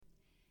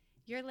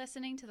You're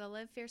listening to the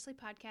Live Fiercely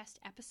podcast,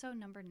 episode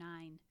number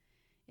 9.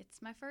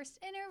 It's my first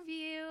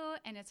interview,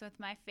 and it's with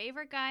my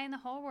favorite guy in the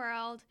whole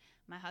world,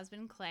 my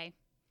husband, Clay.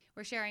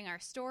 We're sharing our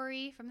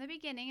story from the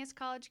beginning as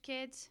college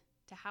kids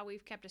to how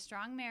we've kept a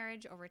strong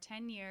marriage over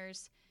 10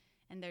 years,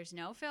 and there's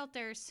no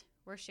filters.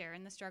 We're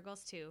sharing the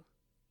struggles too.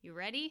 You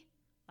ready?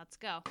 Let's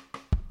go.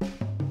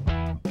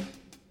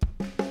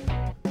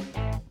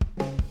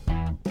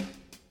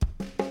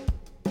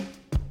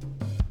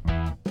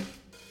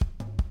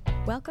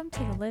 Welcome to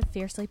the Live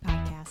Fiercely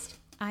podcast.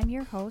 I'm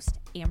your host,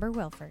 Amber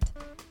Wilford.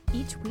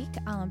 Each week,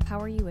 I'll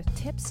empower you with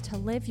tips to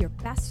live your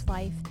best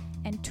life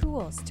and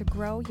tools to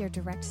grow your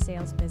direct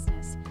sales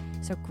business.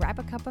 So grab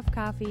a cup of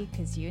coffee,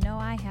 because you know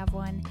I have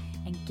one,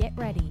 and get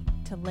ready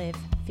to live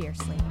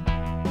fiercely.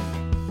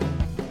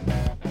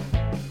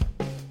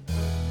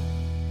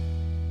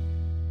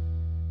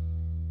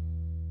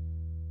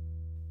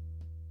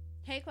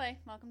 Hey, Clay.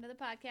 Welcome to the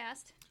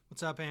podcast.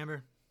 What's up,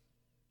 Amber?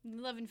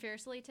 Living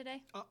fiercely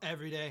today? Oh,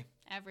 every day.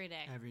 Every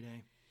day. Every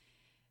day.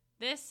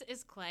 This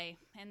is Clay,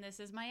 and this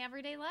is my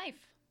everyday life.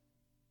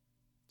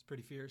 It's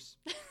pretty fierce.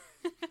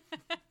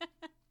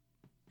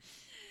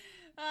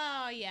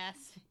 Oh, yes.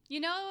 You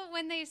know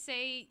when they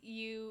say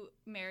you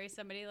marry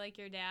somebody like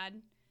your dad?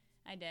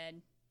 I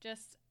did.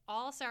 Just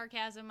all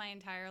sarcasm my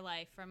entire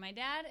life from my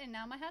dad and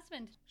now my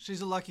husband.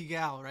 She's a lucky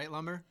gal, right,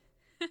 Lumber?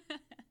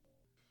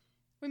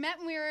 We met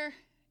when we were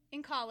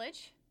in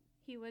college.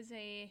 He was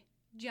a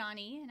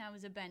Johnny and I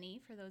was a Benny.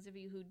 For those of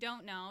you who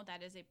don't know,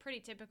 that is a pretty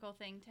typical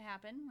thing to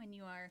happen when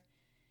you are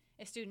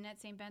a student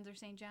at St. Ben's or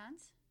St.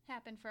 John's.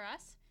 Happened for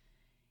us.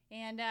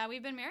 And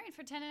we've been married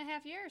for 10 and a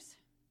half years.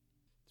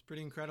 It's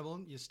pretty incredible.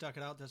 You stuck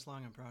it out this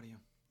long. I'm proud of you.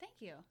 Thank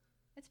you.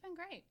 It's been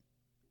great.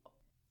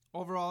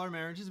 Overall, our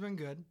marriage has been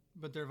good,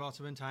 but there have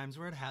also been times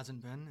where it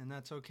hasn't been, and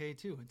that's okay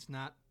too. It's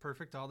not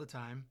perfect all the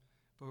time,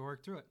 but we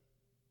work through it.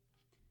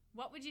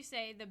 What would you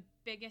say the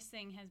biggest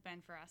thing has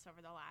been for us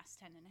over the last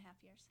 10 and a half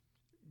years?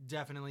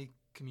 Definitely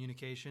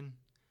communication,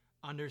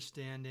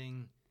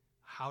 understanding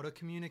how to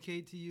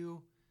communicate to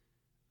you.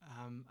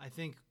 I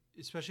think,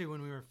 especially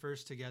when we were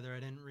first together, I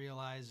didn't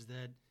realize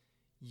that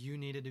you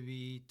needed to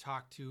be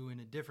talked to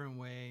in a different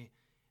way,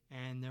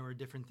 and there were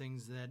different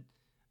things that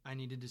I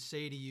needed to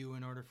say to you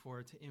in order for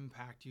it to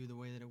impact you the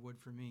way that it would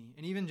for me.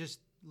 And even just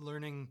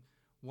learning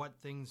what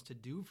things to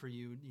do for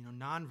you,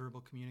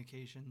 nonverbal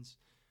communications,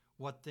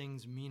 what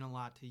things mean a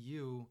lot to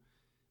you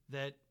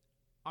that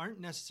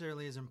aren't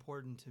necessarily as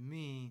important to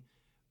me,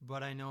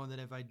 but I know that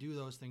if I do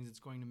those things,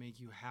 it's going to make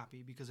you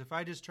happy. Because if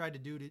I just tried to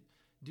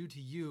do to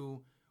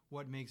you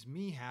what makes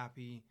me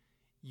happy,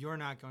 you're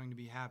not going to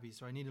be happy.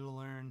 So I needed to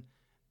learn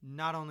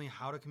not only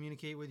how to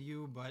communicate with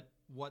you, but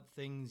what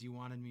things you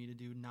wanted me to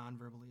do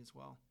non-verbally as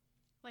well.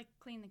 Like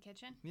clean the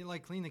kitchen? Yeah,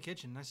 like clean the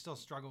kitchen. I still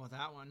struggle with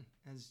that one,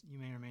 as you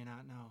may or may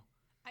not know.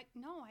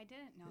 No, I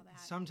didn't know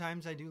that.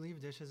 Sometimes I do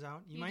leave dishes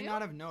out. You might do?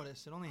 not have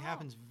noticed. It only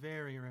happens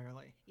very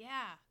rarely.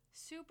 Yeah,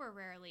 super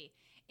rarely.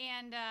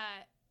 And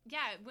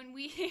when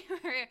we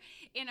were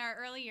in our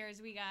early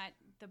years, we got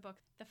the book,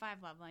 The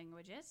 5 Love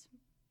Languages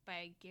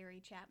by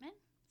Gary Chapman.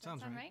 Does Sounds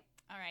that sound right.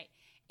 All right.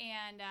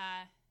 And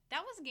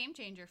that was a game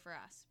changer for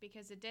us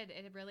because it did.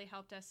 It really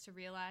helped us to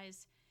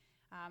realize,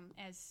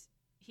 as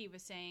he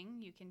was saying,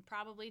 you can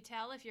probably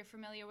tell if you're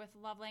familiar with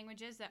love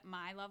languages that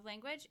my love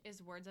language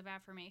is words of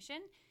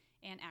affirmation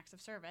and acts of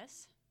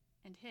service,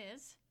 and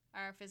his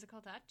are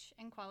physical touch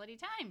and quality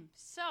time.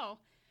 So,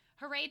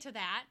 hooray to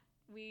that.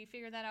 We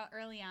figured that out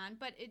early on,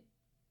 but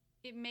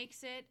it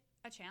makes it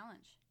a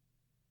challenge.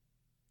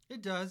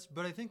 It does,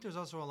 but I think there's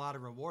also a lot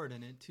of reward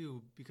in it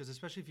too, because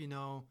especially if you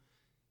know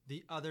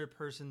the other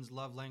person's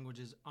love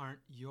languages aren't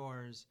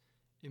yours,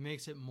 it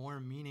makes it more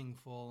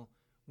meaningful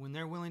when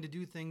they're willing to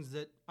do things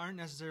that aren't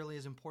necessarily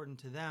as important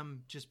to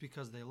them just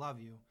because they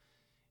love you.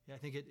 I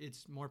think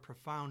it's more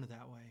profound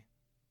that way.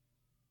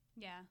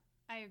 Yeah,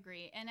 I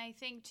agree. And I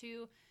think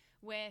too,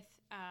 with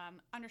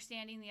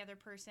understanding the other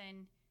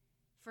person,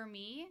 for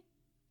me,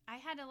 I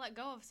had to let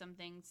go of some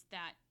things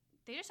that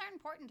they just aren't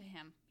important to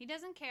him. He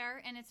doesn't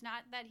care, and it's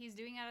not that he's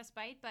doing it out of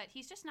spite, but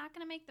he's just not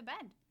going to make the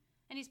bed.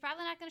 And he's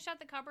probably not going to shut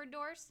the cupboard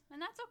doors, and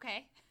that's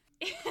okay.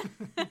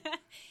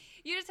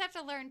 You just have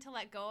to learn to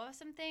let go of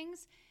some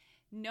things,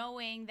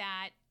 knowing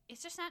that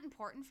it's just not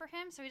important for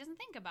him, so he doesn't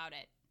think about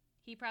it.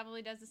 He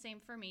probably does the same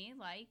for me,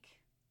 like,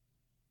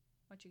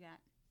 what you got?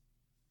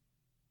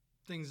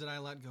 Things that I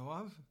let go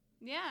of?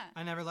 Yeah.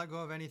 I never let go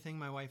of anything.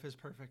 My wife is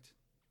perfect.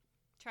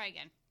 Try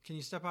again. Can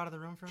you step out of the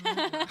room for a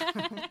minute?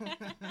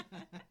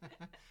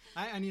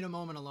 I need a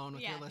moment alone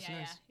with your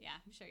listeners. Yeah,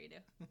 I'm sure you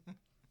do.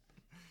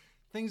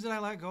 Things that I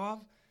let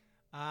go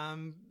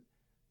of?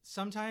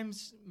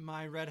 Sometimes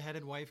my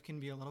redheaded wife can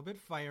be a little bit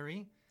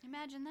fiery.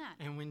 Imagine that.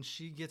 And when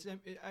she gets,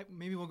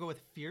 maybe we'll go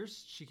with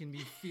fierce. She can be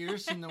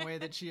fierce in the way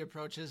that she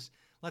approaches,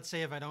 let's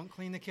say if I don't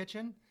clean the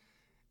kitchen.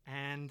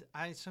 And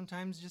I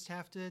sometimes just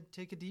have to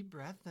take a deep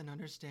breath and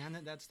understand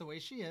that that's the way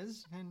she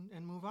is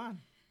and move on.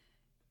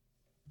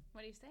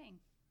 What are you saying?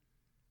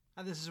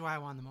 This is why I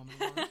want the moment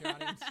alone with your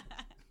audience.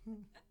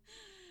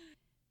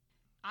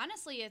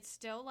 honestly, it's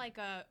still like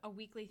a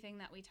weekly thing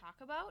that we talk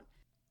about.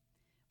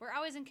 We're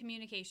always in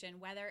communication,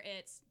 whether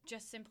it's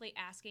just simply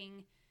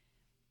asking,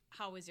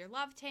 how is your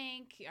love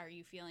tank? Are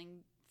you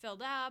feeling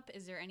filled up?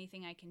 Is there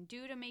anything I can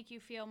do to make you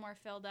feel more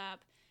filled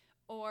up?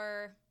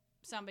 Or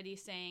somebody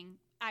saying,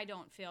 I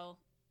don't feel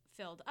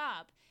filled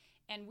up.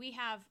 And we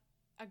have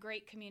a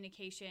great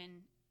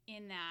communication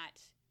in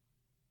that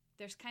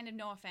there's kind of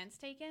no offense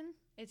taken.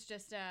 It's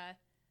just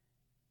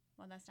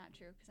well, that's not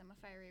true because I'm a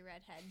fiery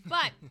redhead.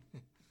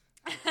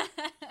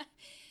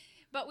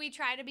 But we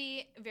try to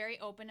be very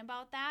open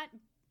about that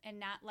and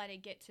not let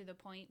it get to the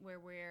point where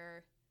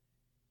we're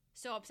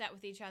so upset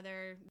with each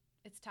other,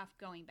 it's tough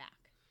going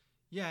back.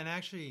 Yeah, and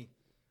actually,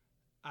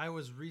 I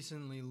was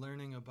recently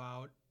learning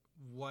about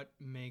what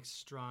makes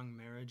strong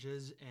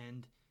marriages,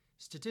 and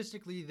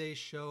statistically they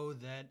show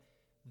that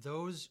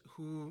those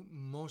who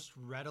most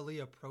readily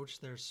approach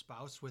their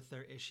spouse with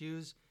their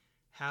issues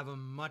have a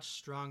much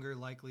stronger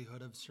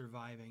likelihood of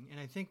surviving. And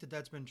I think that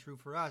that's been true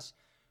for us,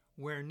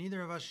 where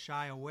neither of us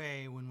shy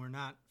away when we're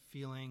not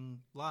feeling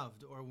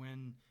loved or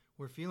when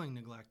we're feeling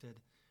neglected.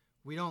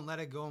 We don't let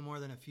it go more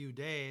than a few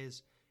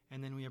days,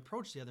 and then we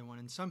approach the other one.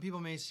 And some people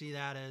may see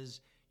that as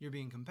you're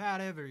being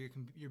combative or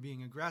you're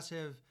being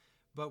aggressive,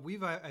 but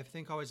we've, I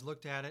think, always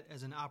looked at it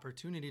as an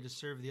opportunity to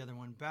serve the other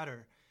one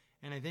better.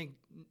 And I think,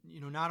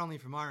 not only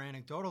from our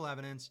anecdotal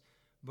evidence,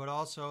 but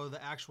also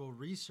the actual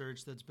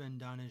research that's been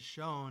done has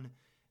shown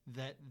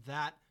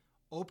that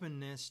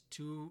openness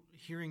to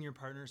hearing your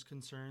partner's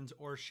concerns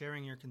or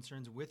sharing your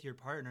concerns with your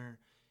partner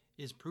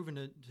is proven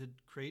to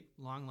create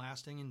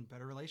long-lasting and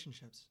better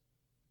relationships.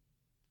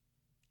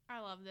 I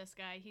love this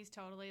guy. He's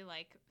totally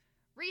like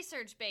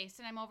research-based,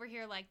 and I'm over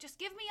here like, just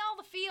give me all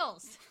the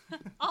feels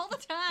all the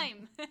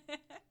time.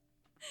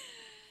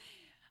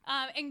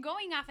 And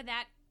going off of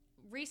that,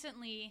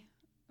 recently,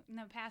 in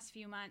the past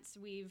few months,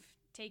 we've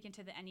taken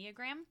to the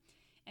Enneagram,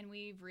 and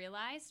we've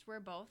realized we're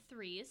both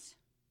threes,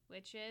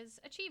 which is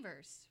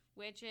achievers,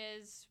 which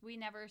is we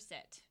never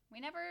sit. We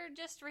never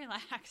just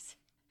relax.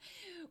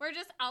 We're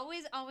just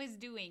always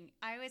doing.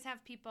 I always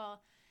have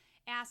people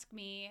ask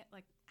me,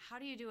 like, how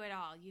do you do it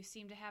all? You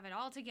seem to have it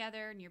all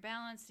together, and you're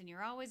balanced, and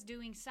you're always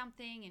doing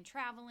something and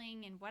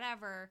traveling and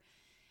whatever.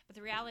 But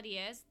the reality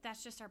is,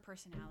 that's just our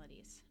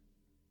personalities.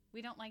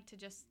 We don't like to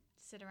just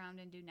sit around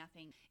and do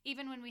nothing.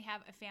 Even when we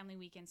have a family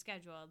weekend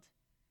scheduled,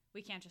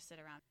 we can't just sit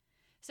around.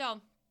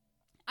 So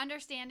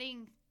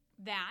understanding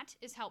that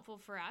is helpful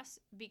for us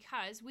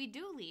because we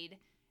do lead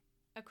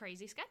a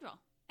crazy schedule,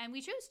 and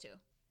we choose to.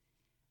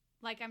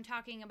 Like I'm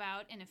talking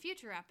about in a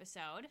future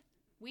episode,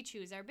 we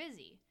choose our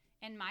busy.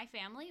 In my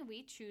family,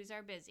 we choose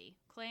our busy.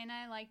 Clay and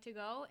I like to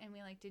go, and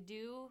we like to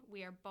do.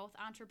 We are both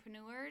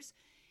entrepreneurs.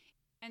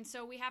 And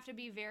so we have to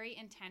be very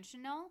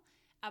intentional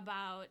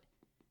about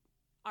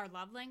our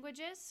love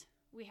languages.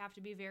 We have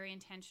to be very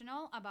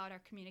intentional about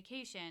our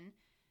communication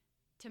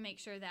to make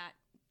sure that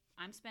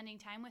I'm spending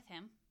time with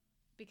him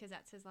because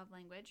that's his love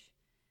language.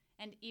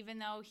 And even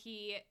though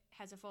he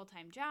has a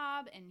full-time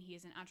job and he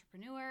is an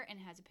entrepreneur and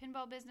has a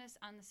pinball business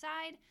on the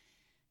side,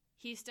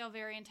 he's still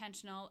very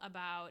intentional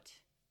about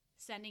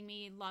sending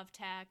me love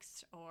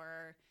texts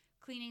or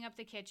cleaning up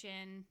the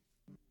kitchen.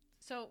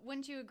 So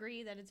wouldn't you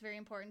agree that it's very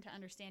important to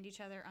understand each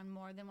other on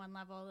more than one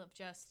level of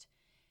just,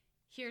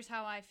 here's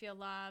how I feel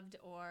loved,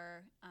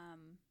 or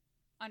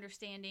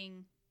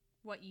understanding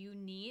what you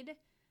need,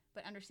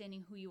 but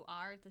understanding who you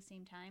are at the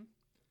same time?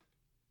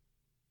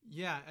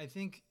 Yeah, I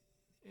think,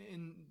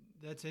 and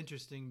that's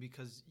interesting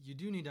because you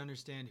do need to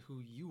understand who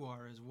you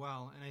are as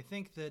well. And I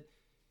think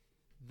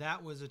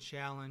that was a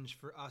challenge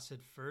for us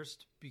at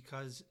first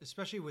because,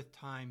 especially with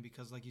time,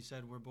 because like you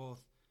said, we're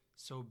both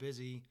so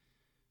busy.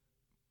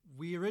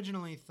 We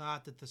originally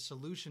thought that the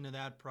solution to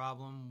that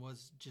problem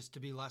was just to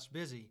be less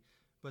busy.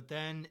 But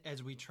then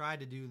as we tried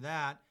to do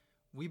that,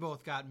 we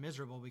both got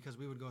miserable because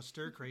we would go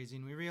stir crazy,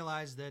 and we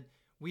realized that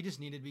we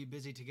just needed to be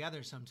busy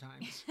together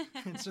sometimes.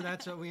 And so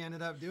that's what we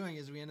ended up doing,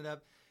 is we ended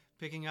up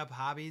picking up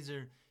hobbies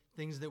or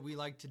things that we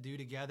like to do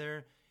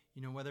together,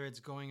 whether it's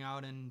going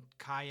out and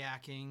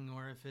kayaking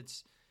or if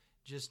it's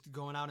just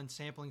going out and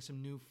sampling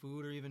some new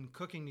food or even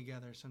cooking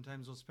together.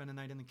 Sometimes we'll spend a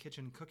night in the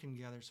kitchen cooking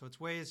together. So it's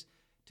ways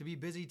to be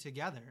busy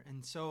together.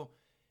 And so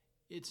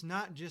it's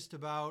not just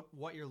about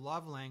what your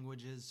love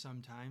language is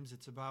sometimes.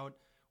 It's about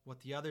what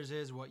the other's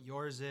is, what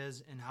yours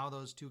is, and how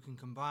those two can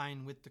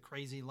combine with the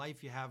crazy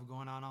life you have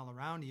going on all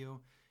around you,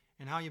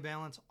 and how you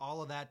balance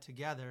all of that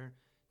together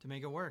to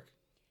make it work.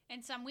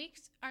 And some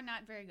weeks are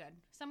not very good.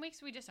 Some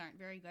weeks we just aren't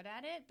very good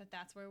at it, but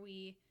that's where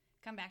we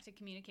come back to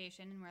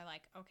communication, and we're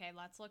like, okay,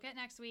 let's look at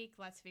next week.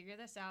 Let's figure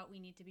this out. We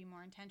need to be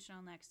more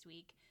intentional next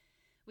week.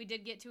 We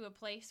did get to a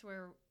place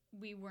where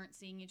we weren't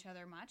seeing each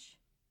other much.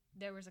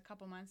 There was a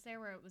couple months there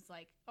where it was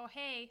like, oh,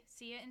 hey,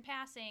 see you in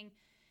passing.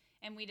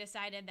 And we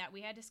decided that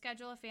we had to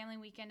schedule a family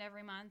weekend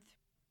every month.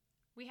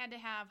 We had to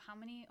have how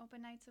many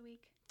open nights a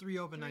week? 3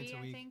 open nights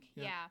a week. I think.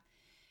 Yep. Yeah.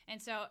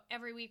 And so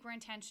every week we're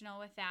intentional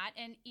with that.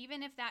 And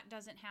even if that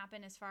doesn't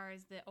happen as far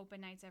as the open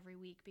nights every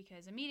week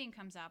because a meeting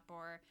comes up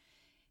or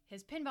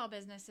his pinball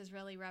business is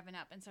really revving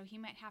up and so he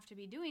might have to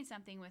be doing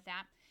something with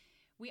that,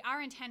 we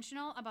are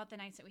intentional about the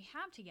nights that we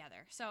have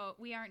together. So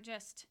we aren't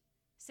just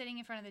sitting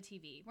in front of the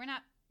TV. We're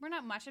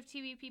not much of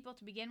TV people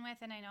to begin with,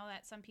 and I know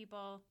that some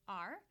people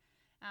are,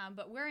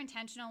 but we're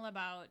intentional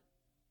about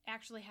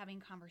actually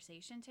having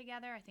conversation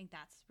together. I think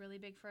that's really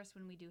big for us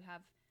when we do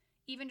have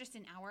even just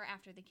an hour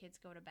after the kids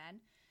go to bed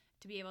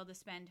to be able to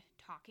spend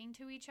talking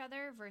to each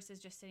other versus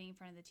just sitting in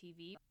front of the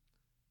TV.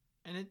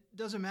 And it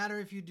doesn't matter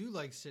if you do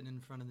like sitting in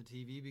front of the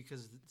TV,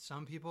 because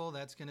some people,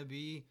 that's going to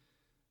be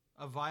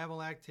a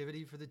viable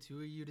activity for the two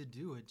of you to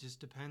do. It just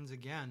depends,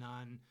 again,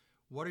 on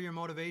what are your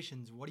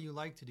motivations? What do you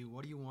like to do?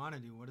 What do you want to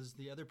do? What does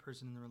the other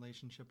person in the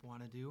relationship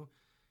want to do?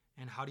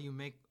 And how do you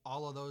make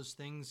all of those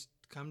things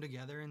come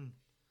together in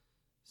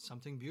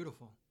something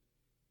beautiful?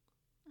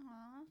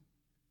 Aww.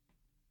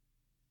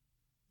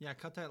 Yeah,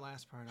 cut that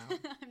last part out.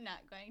 I'm not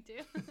going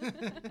to.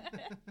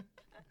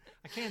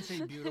 I can't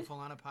say beautiful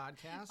on a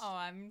podcast. Oh,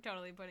 I'm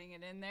totally putting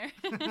it in there.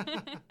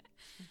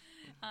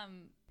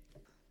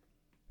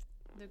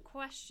 The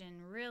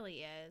question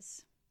really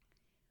is,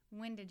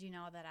 when did you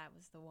know that I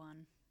was the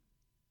one?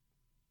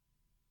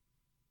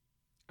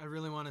 I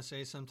really want to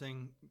say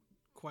something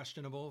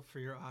questionable for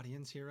your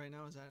audience here right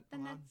now. Is that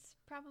Then allowed? that's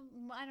probably,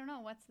 I don't know,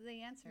 what's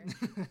the answer?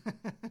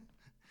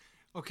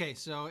 Okay,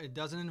 so it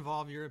doesn't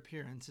involve your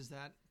appearance. Is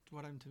that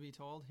what I'm to be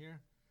told here?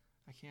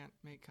 I can't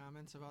make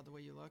comments about the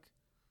way you look?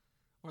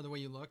 Or the way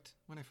you looked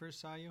when I first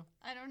saw you?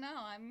 I don't know.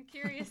 I'm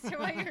curious to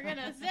what you're going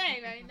to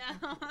say right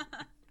now.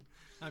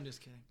 I'm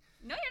just kidding.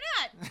 No,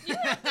 you're not. You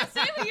have to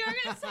say what you were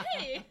going to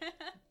say.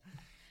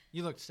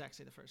 You looked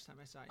sexy the first time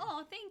I saw you.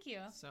 Oh, thank you.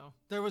 So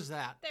there was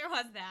that. There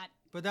was that.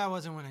 But that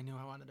wasn't when I knew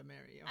I wanted to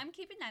marry you. I'm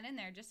keeping that in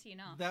there just so you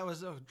know. That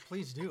was,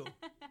 please do.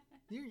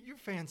 Your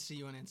fans see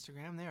you on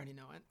Instagram. They already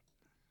know it.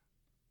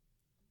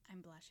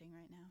 I'm blushing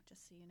right now,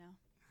 just so you know.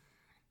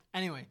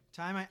 Anyway,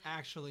 time I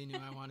actually knew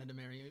I wanted to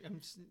marry you.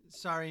 I'm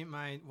sorry,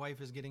 my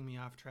wife is getting me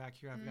off track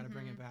here. I've got to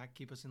bring it back,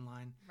 keep us in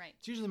line. Right.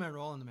 It's usually my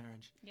role in the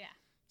marriage. Yeah.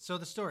 So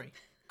the story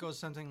goes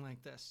something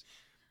like this.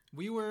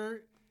 We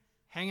were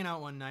hanging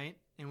out one night,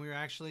 and we were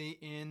actually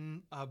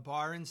in a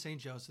bar in St.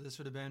 Joe. So this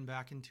would have been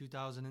back in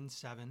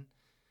 2007.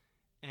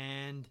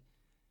 And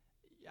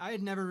I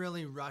had never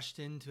really rushed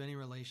into any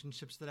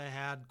relationships that I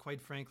had.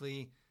 Quite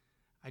frankly,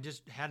 I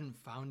just hadn't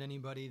found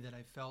anybody that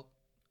I felt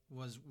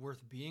was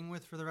worth being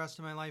with for the rest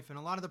of my life. And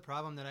a lot of the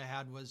problem that I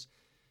had was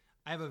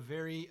I have a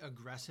very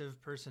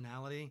aggressive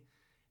personality.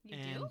 You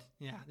and do?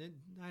 Yeah,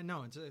 I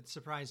know. It's a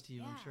surprise to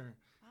you, I'm sure.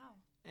 Wow.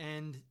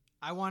 And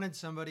I wanted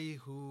somebody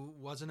who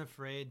wasn't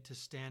afraid to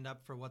stand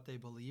up for what they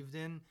believed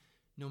in,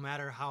 no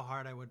matter how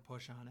hard I would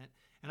push on it.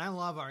 And I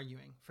love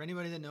arguing. For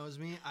anybody that knows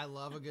me, I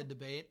love a good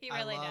debate. He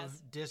really I love does.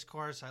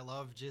 discourse. I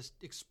love just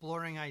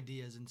exploring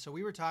ideas. And so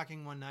we were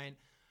talking one night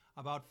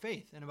about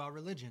faith and about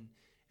religion.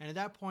 And at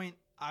that point,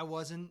 I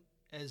wasn't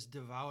as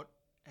devout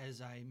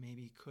as I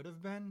maybe could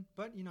have been.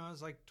 But, I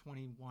was like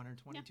 21 or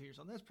 22 years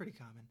old. That's pretty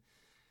common.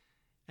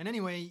 And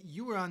anyway,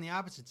 you were on the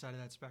opposite side of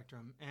that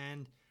spectrum.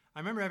 And I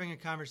remember having a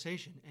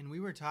conversation, and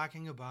we were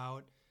talking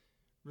about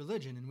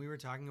religion, and we were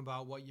talking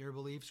about what your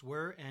beliefs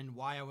were and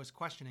why I was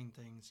questioning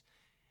things.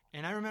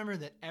 And I remember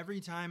that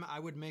every time I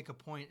would make a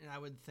point and I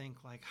would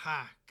think like,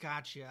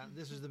 gotcha,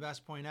 this is the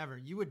best point ever,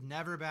 you would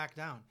never back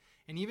down.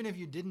 And even if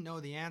you didn't know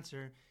the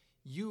answer,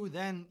 you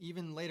then,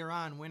 even later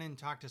on, went and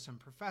talked to some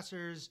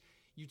professors.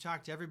 You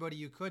talked to everybody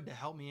you could to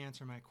help me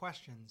answer my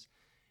questions.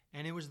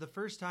 And it was the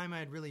first time I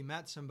had really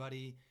met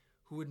somebody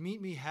who would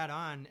meet me head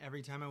on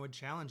every time I would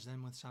challenge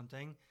them with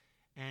something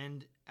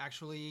and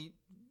actually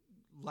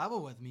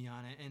level with me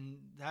on it. And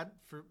that,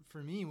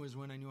 for me, was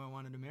when I knew I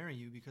wanted to marry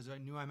you, because I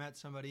knew I met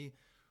somebody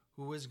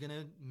who was going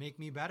to make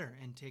me better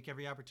and take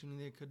every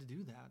opportunity I could to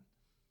do that.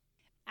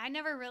 I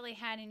never really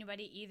had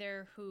anybody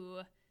either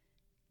who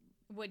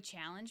would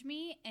challenge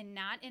me, and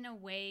not in a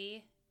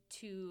way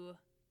to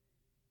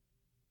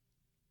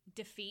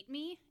defeat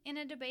me in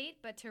a debate,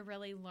 but to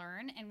really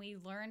learn. And we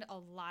learned a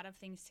lot of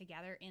things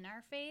together in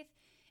our faith.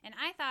 And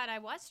I thought I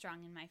was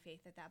strong in my faith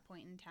at that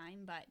point in time,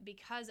 but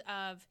because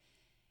of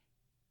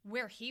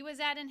where he was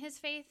at in his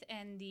faith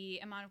and the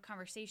amount of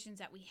conversations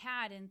that we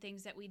had and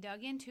things that we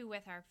dug into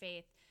with our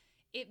faith,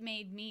 it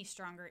made me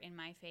stronger in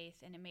my faith,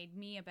 and it made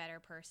me a better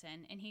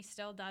person. And he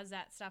still does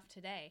that stuff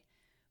today,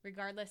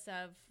 regardless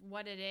of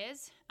what it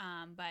is.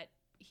 But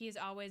he's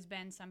always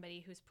been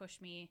somebody who's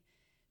pushed me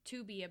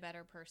to be a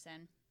better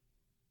person.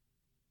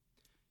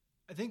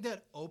 I think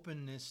that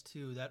openness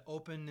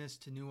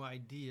to new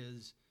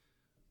ideas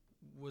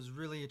was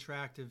really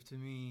attractive to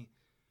me.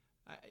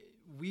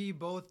 We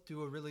both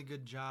do a really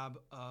good job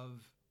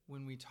of,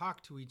 when we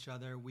talk to each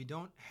other, we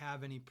don't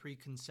have any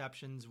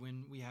preconceptions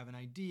when we have an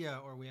idea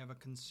or we have a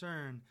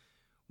concern.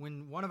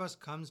 When one of us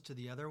comes to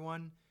the other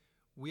one,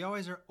 we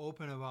always are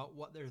open about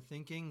what they're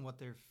thinking, what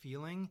they're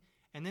feeling,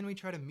 and then we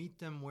try to meet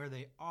them where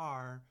they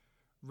are,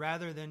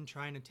 rather than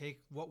trying to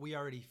take what we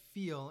already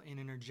feel and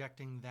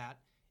interjecting that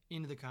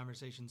into the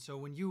conversation. So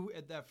when you,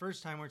 at that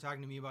first time, were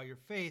talking to me about your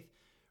faith,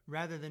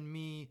 rather than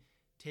me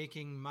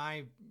taking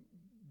my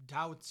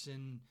doubts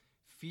and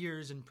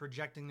fears and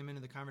projecting them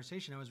into the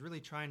conversation, I was really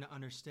trying to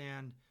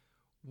understand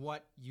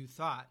what you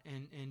thought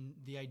and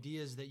the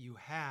ideas that you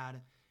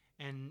had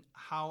and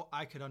how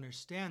I could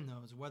understand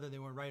those, whether they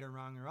were right or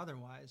wrong or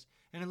otherwise.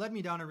 And it led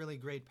me down a really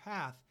great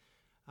path.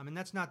 And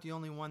that's not the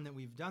only one that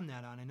we've done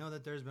that on. I know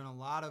that there's been a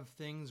lot of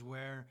things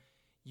where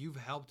you've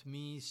helped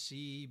me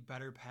see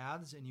better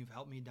paths and you've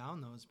helped me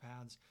down those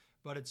paths.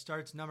 But it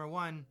starts, number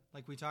one,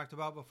 like we talked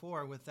about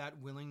before, with that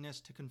willingness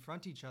to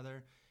confront each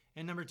other.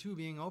 And number two,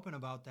 being open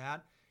about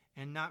that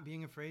and not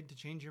being afraid to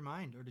change your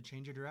mind or to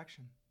change your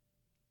direction.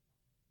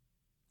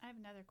 I have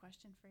another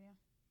question for you.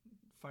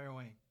 Fire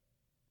away.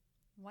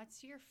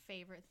 What's your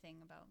favorite thing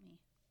about me?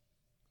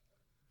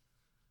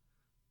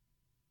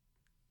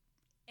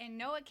 And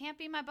no, it can't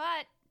be my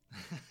butt.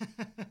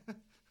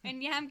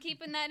 And yeah, I'm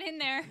keeping that in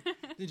there.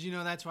 Did you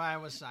know that's why I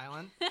was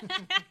silent?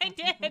 I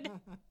did.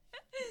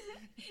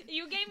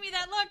 You gave me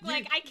that look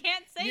like I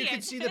can't say it. You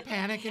could see the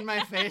panic in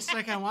my face,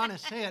 like I want to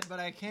say it, but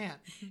I can't.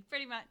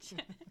 Pretty much.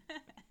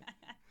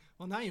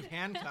 Well, now you've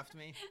handcuffed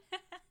me.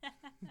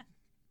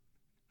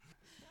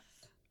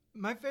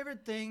 My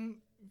favorite thing,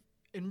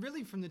 and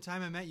really from the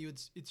time I met you,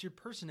 it's your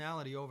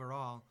personality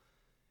overall.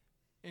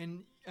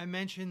 And I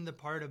mentioned the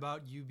part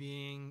about you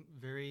being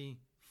very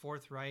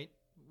forthright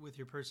with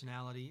your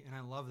personality, and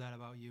I love that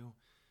about you.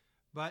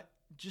 But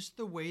just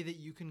the way that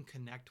you can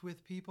connect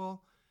with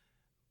people,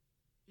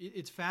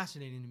 it's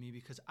fascinating to me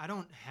because I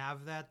don't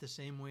have that the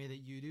same way that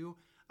you do.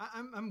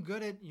 I'm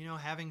good at,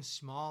 having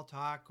small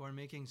talk or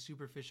making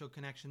superficial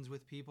connections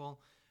with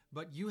people,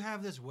 but you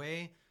have this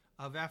way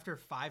of after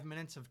 5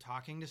 minutes of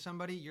talking to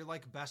somebody, you're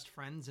like best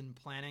friends and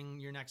planning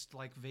your next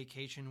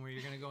vacation where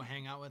you're going to go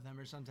hang out with them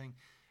or something.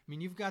 I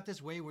mean, you've got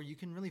this way where you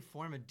can really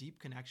form a deep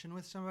connection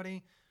with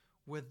somebody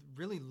with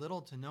really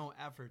little to no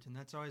effort, and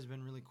that's always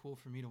been really cool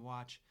for me to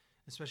watch,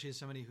 especially as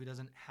somebody who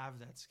doesn't have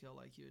that skill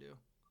like you do.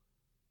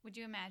 Would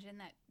you imagine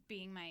that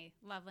being my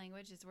love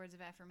language is words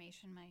of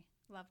affirmation? My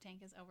love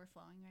tank is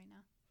overflowing right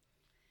now.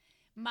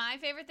 My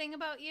favorite thing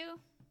about you,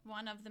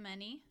 one of the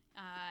many,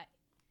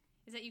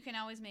 is that you can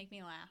always make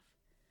me laugh.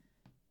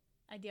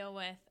 I deal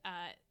with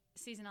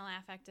seasonal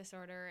affect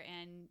disorder,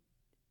 and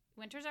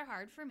winters are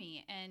hard for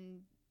me.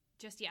 And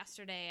just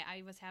yesterday,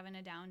 I was having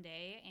a down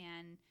day,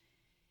 and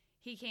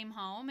he came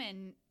home,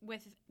 and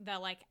with the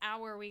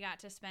hour we got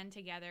to spend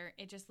together,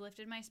 it just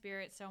lifted my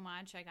spirit so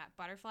much. I got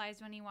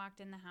butterflies when he walked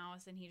in the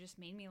house, and he just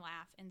made me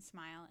laugh and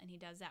smile, and he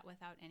does that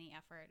without any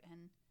effort,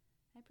 and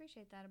I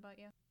appreciate that about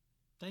you.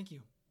 Thank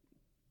you.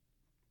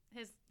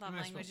 His love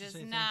language is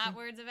not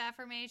words of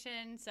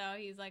affirmation, so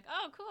he's like,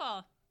 oh,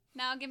 cool.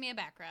 Now give me a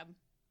back rub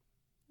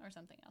or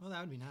something else. Well,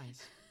 that would be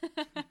nice.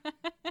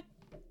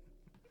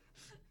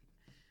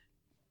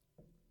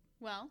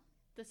 Well,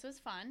 this was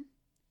fun.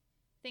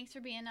 Thanks for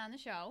being on the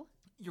show.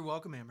 You're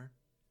welcome, Amber.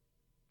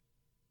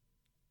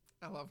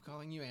 I love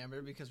calling you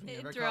Amber because we It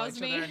never call each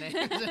other names,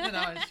 and it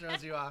always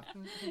throws you off.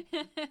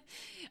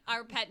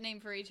 Our pet name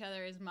for each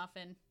other is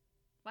Muffin.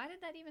 Why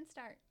did that even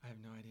start? I have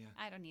no idea.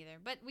 I don't either.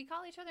 But we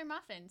call each other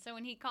Muffin. So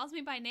when he calls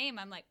me by name,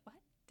 I'm like, what?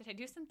 Did I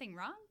do something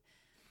wrong?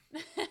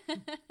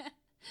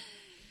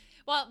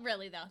 Well,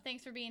 really, though.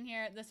 Thanks for being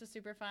here. This was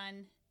super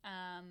fun.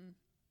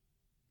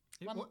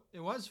 It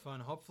was fun.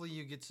 Hopefully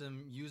you get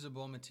some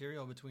usable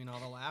material between all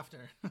the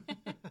laughter.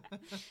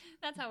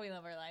 That's how we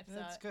live our life. So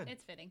That's good.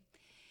 It's fitting.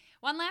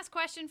 One last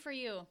question for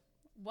you.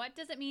 What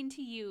does it mean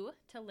to you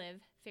to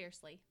live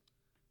fiercely?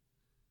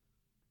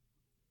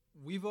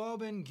 We've all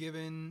been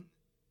given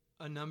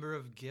a number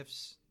of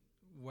gifts,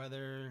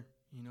 whether,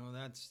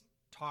 that's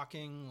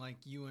talking like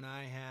you and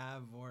I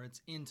have, or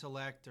it's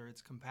intellect, or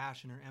it's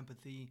compassion or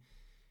empathy.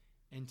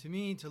 And to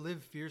me, to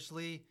live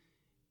fiercely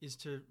is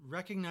to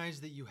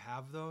recognize that you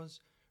have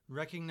those,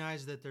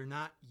 recognize that they're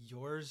not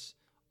yours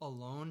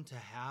alone to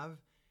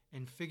have,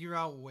 and figure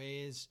out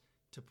ways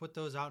to put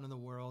those out into the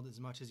world as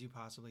much as you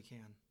possibly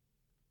can.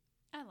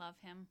 I love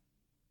him.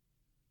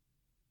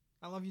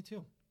 I love you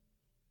too.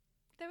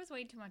 There was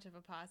way too much of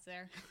a pause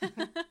there.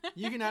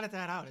 You can edit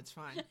that out. It's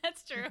fine.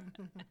 That's true.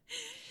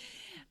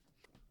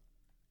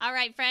 All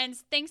right,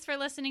 friends. Thanks for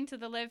listening to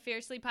the Live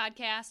Fiercely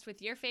podcast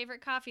with your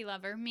favorite coffee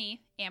lover,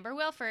 me, Amber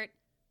Wilfert,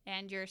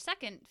 and your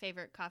second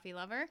favorite coffee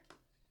lover,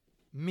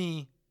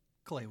 me,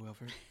 Clay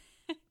Wilfert.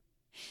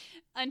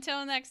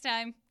 Until next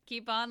time,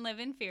 keep on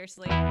living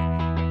fiercely.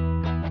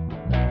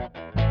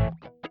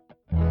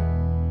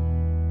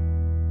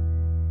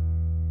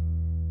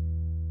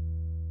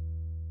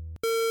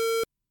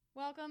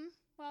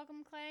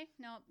 Welcome, Clay.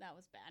 Nope, that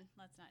was bad.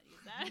 Let's not use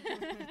that.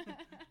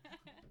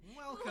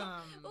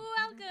 Welcome.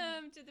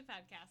 Welcome to the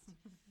podcast.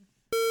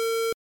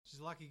 She's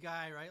a lucky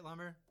guy, right,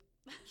 Lumber?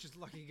 She's a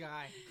lucky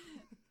guy.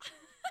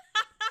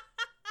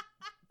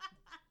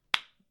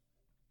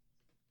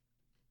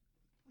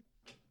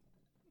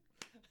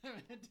 I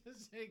meant to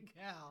say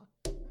gal.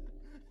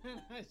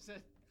 And I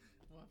said,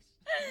 whoops.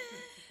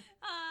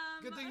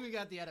 Good thing we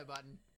got the edit button.